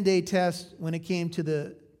 The 10-day test, when it came to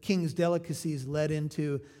the king's delicacies, led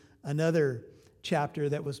into another chapter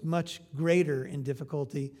that was much greater in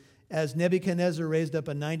difficulty, as Nebuchadnezzar raised up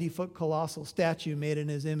a 90-foot colossal statue made in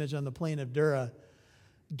his image on the plain of Dura,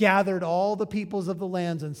 gathered all the peoples of the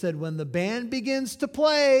lands and said, when the band begins to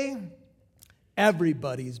play,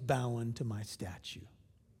 everybody's bowing to my statue.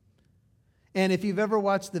 And if you've ever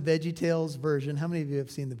watched the VeggieTales version, how many of you have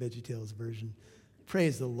seen the VeggieTales version?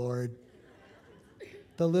 Praise the Lord.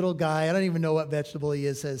 The little guy, I don't even know what vegetable he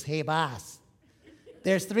is, says, hey, boss,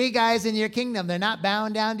 there's 3 guys in your kingdom. They're not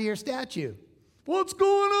bowing down to your statue. What's going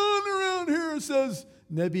on around here, says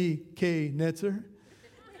Nebuchadnezzar.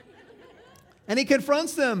 And he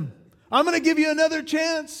confronts them. I'm going to give you another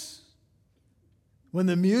chance. When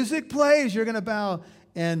the music plays, you're going to bow.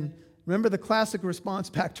 And remember the classic response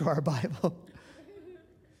back to our Bible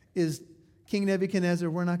is, King Nebuchadnezzar,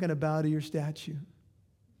 we're not going to bow to your statue.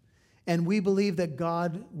 And we believe that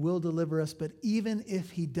God will deliver us, but even if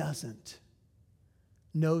he doesn't,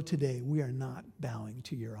 know today we are not bowing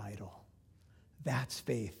to your idol. That's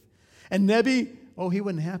faith. And Nebi, he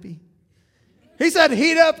wasn't happy. He said,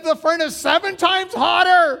 heat up the furnace 7 times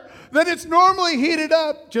hotter than it's normally heated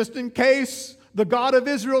up, just in case the God of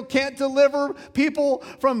Israel can't deliver people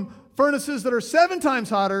from furnaces that are 7 times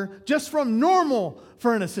hotter just from normal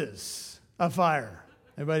furnaces of fire.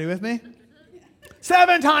 Everybody with me?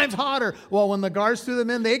 7 times hotter. Well, when the guards threw them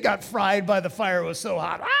in, they got fried by the fire. It was so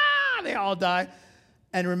hot. They all die.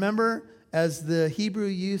 And remember, as the Hebrew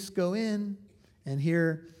youths go in, and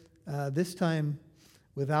here, this time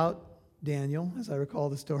without Daniel, as I recall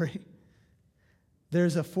the story,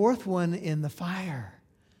 there's a 4th one in the fire.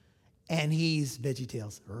 And he's,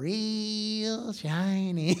 VeggieTales, real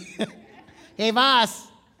shiny. Hey, boss,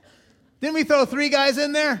 didn't we throw 3 guys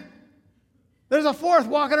in there? There's a 4th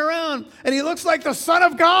walking around, and he looks like the Son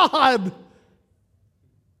of God.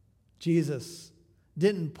 Jesus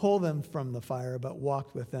didn't pull them from the fire, but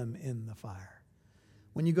walked with them in the fire.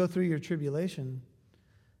 When you go through your tribulation,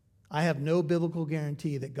 I have no biblical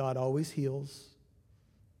guarantee that God always heals,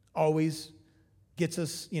 always gets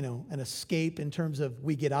us, an escape in terms of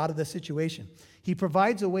we get out of the situation. He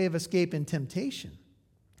provides a way of escape in temptation.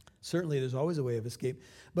 Certainly there's always a way of escape.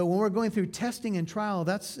 But when we're going through testing and trial,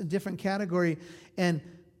 that's a different category. And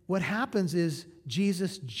what happens is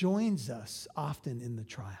Jesus joins us often in the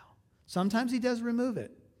trial. Sometimes he does remove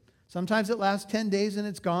it. Sometimes it lasts 10 days and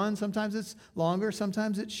it's gone. Sometimes it's longer.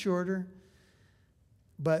 Sometimes it's shorter.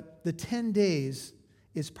 But the 10 days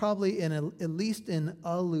is probably at least an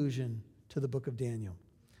allusion to the book of Daniel.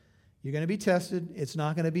 You're going to be tested. It's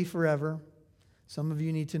not going to be forever. Some of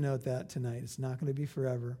you need to note that tonight. It's not going to be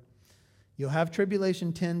forever. You'll have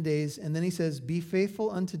tribulation 10 days, and then he says, be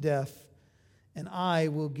faithful unto death, and I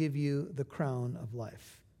will give you the crown of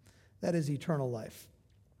life. That is eternal life.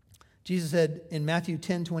 Jesus said in Matthew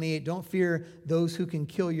 10:28, don't fear those who can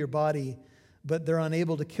kill your body, but they're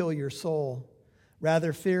unable to kill your soul.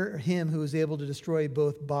 Rather, fear him who is able to destroy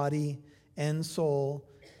both body and soul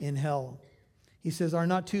in hell. He says, are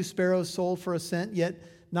not 2 sparrows sold for a cent? Yet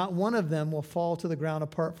not one of them will fall to the ground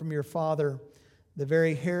apart from your Father. The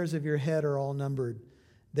very hairs of your head are all numbered.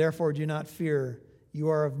 Therefore, do not fear. You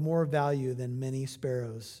are of more value than many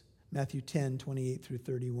sparrows. Matthew 10:28 through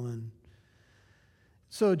 31.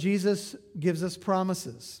 So Jesus gives us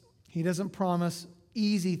promises. He doesn't promise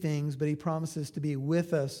easy things, but he promises to be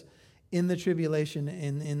with us in the tribulation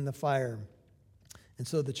and in the fire. And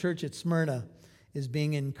so the church at Smyrna is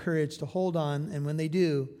being encouraged to hold on, and when they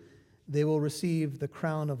do, they will receive the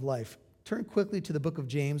crown of life. Turn quickly to the book of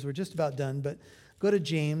James. We're just about done, but go to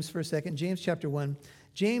James for a second. James chapter 1.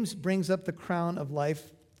 James brings up the crown of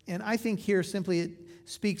life, and I think here simply it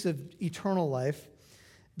speaks of eternal life.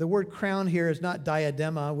 The word crown here is not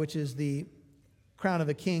diadema, which is the crown of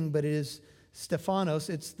a king, but it is Stephanos.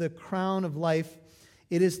 It's the crown of life.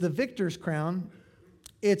 It is the victor's crown.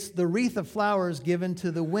 It's the wreath of flowers given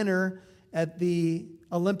to the winner at the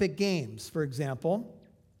Olympic Games, for example.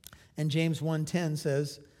 And James 1:10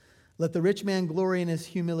 says, let the rich man glory in his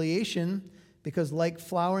humiliation, because like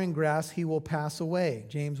flowering grass he will pass away.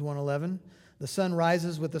 James 1:11, the sun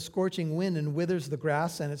rises with a scorching wind and withers the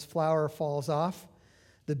grass, and its flower falls off.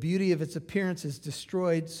 The beauty of its appearance is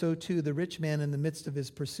destroyed, so too the rich man in the midst of his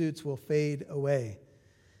pursuits will fade away.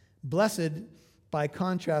 Blessed, by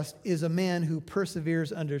contrast, is a man who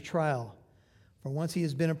perseveres under trial. For once he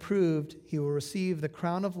has been approved, he will receive the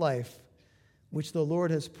crown of life, which the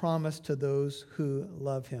Lord has promised to those who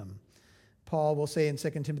love him. Paul will say in 2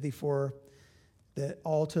 Timothy 4 that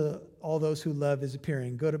all those who love is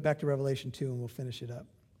appearing. Go back to Revelation 2 and we'll finish it up.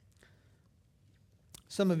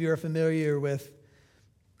 Some of you are familiar with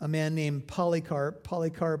a man named Polycarp.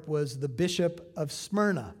 Polycarp was the bishop of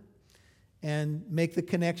Smyrna. And make the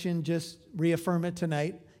connection, just reaffirm it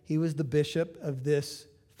tonight. He was the bishop of this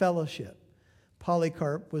fellowship.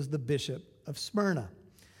 Polycarp was the bishop of Smyrna.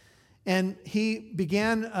 And he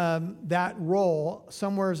began that role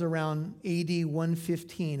somewhere around AD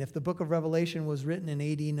 115. If the book of Revelation was written in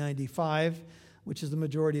AD 95, which is the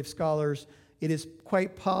majority of scholars, it is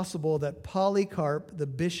quite possible that Polycarp, the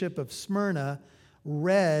bishop of Smyrna,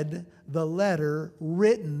 read the letter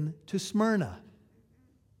written to Smyrna.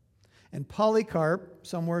 And Polycarp,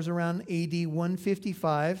 somewhere around AD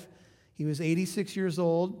 155, he was 86 years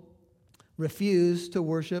old, refused to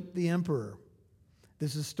worship the emperor.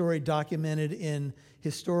 This is a story documented in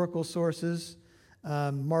historical sources,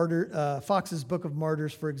 Fox's Book of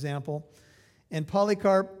Martyrs, for example. And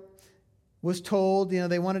Polycarp was told,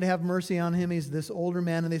 they wanted to have mercy on him. He's this older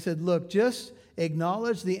man, and they said, look, just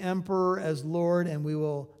acknowledge the emperor as Lord, and we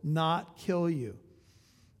will not kill you.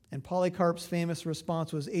 And Polycarp's famous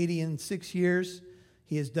response was, 86 years,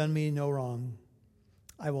 he has done me no wrong.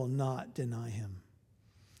 I will not deny him.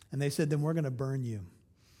 And they said, then we're going to burn you.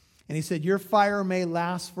 And he said, your fire may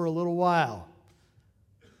last for a little while,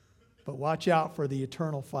 but watch out for the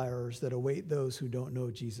eternal fires that await those who don't know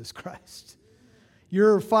Jesus Christ.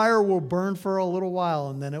 Your fire will burn for a little while,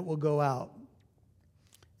 and then it will go out.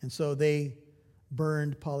 And so they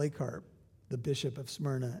burned Polycarp, the bishop of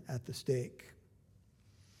Smyrna, at the stake.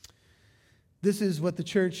 This is what the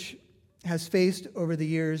church has faced over the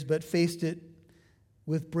years, but faced it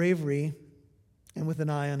with bravery and with an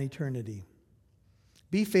eye on eternity.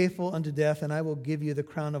 Be faithful unto death, and I will give you the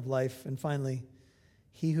crown of life. And finally,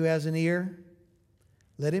 he who has an ear,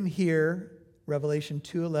 let him hear, Revelation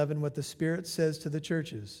 2:11, what the Spirit says to the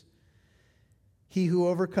churches. He who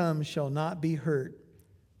overcomes shall not be hurt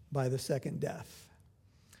by the second death.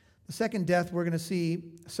 The second death we're going to see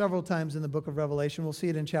several times in the book of Revelation. We'll see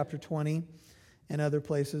it in chapter 20 and other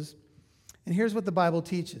places. And here's what the Bible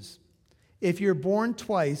teaches. If you're born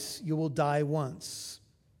twice, you will die once.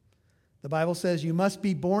 The Bible says you must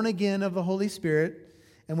be born again of the Holy Spirit.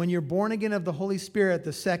 And when you're born again of the Holy Spirit,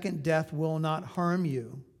 the second death will not harm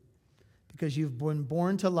you, because you've been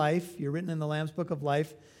born to life. You're written in the Lamb's Book of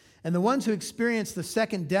Life. And the ones who experience the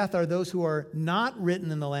second death are those who are not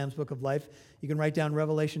written in the Lamb's Book of Life. You can write down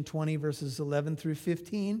Revelation 20, verses 11 through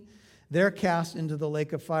 15. They're cast into the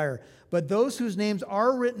lake of fire. But those whose names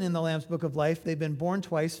are written in the Lamb's Book of Life, they've been born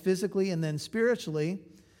twice, physically and then spiritually,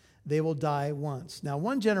 they will die once. Now,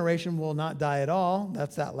 one generation will not die at all.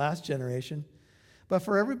 That's that last generation. But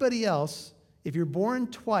for everybody else, if you're born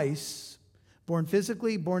twice, Born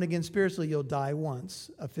physically, born again spiritually, you'll die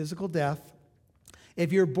once, a physical death.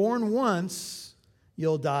 If you're born once,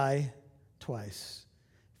 you'll die twice.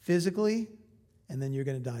 Physically, and then you're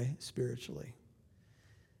going to die spiritually.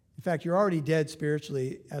 In fact, you're already dead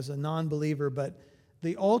spiritually as a non-believer, but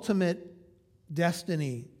the ultimate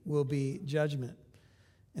destiny will be judgment.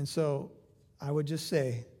 And so I would just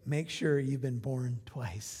say, make sure you've been born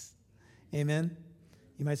twice. Amen?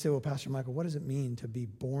 You might say, well, Pastor Michael, what does it mean to be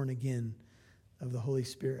born again of the Holy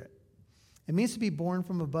Spirit? It means to be born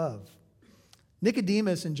from above.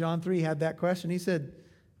 Nicodemus in John 3 had that question. He said,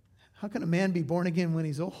 how can a man be born again when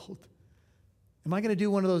he's old? Am I going to do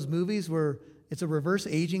one of those movies where it's a reverse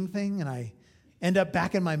aging thing and I end up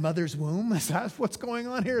back in my mother's womb? Is that what's going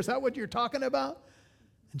on here? Is that what you're talking about?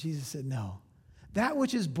 And Jesus said, no. That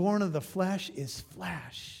which is born of the flesh is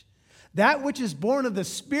flesh. That which is born of the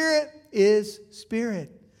Spirit is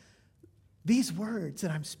spirit. These words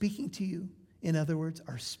that I'm speaking to you, in other words,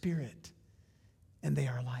 are spirit, and they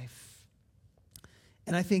are life.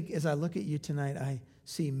 And I think as I look at you tonight, I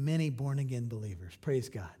see many born-again believers. Praise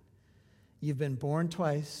God. You've been born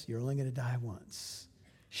twice. You're only going to die once.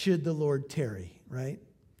 Should the Lord tarry, right?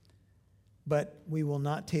 But we will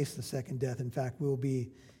not taste the second death. In fact, we will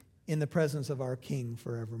be in the presence of our King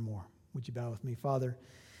forevermore. Would you bow with me? Father,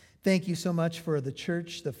 thank you so much for the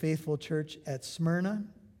church, the faithful church at Smyrna,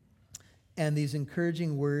 and these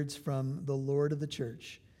encouraging words from the Lord of the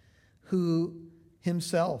church, who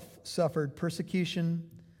himself suffered persecution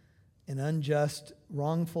and unjust,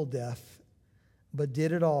 wrongful death, but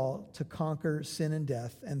did it all to conquer sin and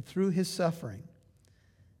death. And through his suffering,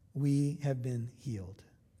 we have been healed.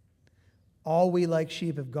 All we like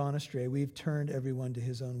sheep have gone astray. We've turned everyone to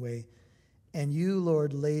his own way. And you,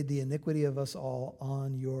 Lord, laid the iniquity of us all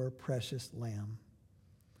on your precious Lamb.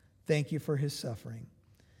 Thank you for his suffering.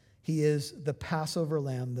 He is the Passover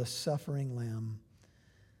Lamb, the suffering Lamb,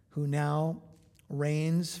 who now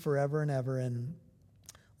reigns forever and ever. And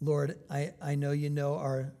Lord, I know you know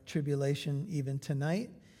our tribulation even tonight,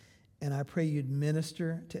 and I pray you'd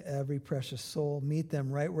minister to every precious soul. Meet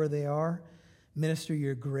them right where they are. Minister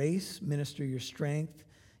your grace, minister your strength,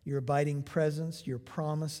 your abiding presence, your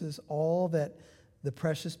promises, all that the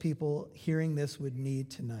precious people hearing this would need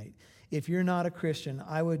tonight. If you're not a Christian,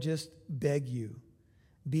 I would just beg you,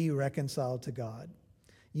 be reconciled to God.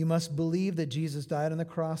 You must believe that Jesus died on the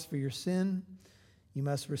cross for your sin. You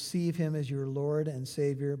must receive him as your Lord and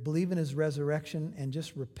Savior. Believe in his resurrection and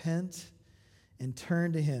just repent and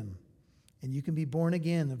turn to him. And you can be born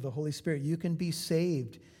again of the Holy Spirit. You can be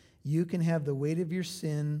saved. You can have the weight of your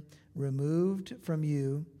sin removed from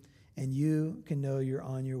you, and you can know you're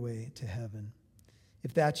on your way to heaven.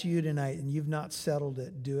 If that's you tonight and you've not settled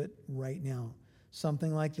it, do it right now.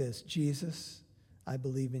 Something like this: Jesus, I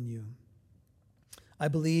believe in you. I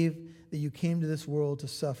believe that you came to this world to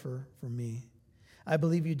suffer for me. I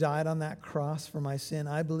believe you died on that cross for my sin.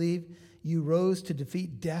 I believe you rose to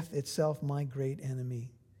defeat death itself, my great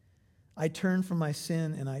enemy. I turn from my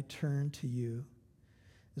sin and I turn to you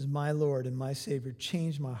as my Lord and my Savior.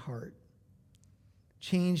 Change my heart.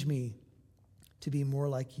 Change me to be more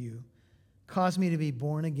like you. Cause me to be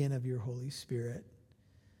born again of your Holy Spirit,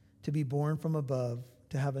 to be born from above,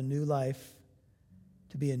 to have a new life,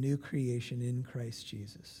 to be a new creation in Christ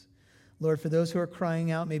Jesus. Lord, for those who are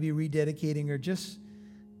crying out, maybe rededicating or just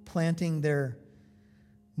planting their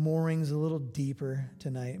moorings a little deeper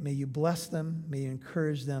tonight, may you bless them, may you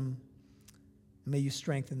encourage them, may you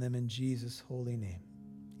strengthen them in Jesus' holy name.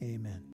 Amen.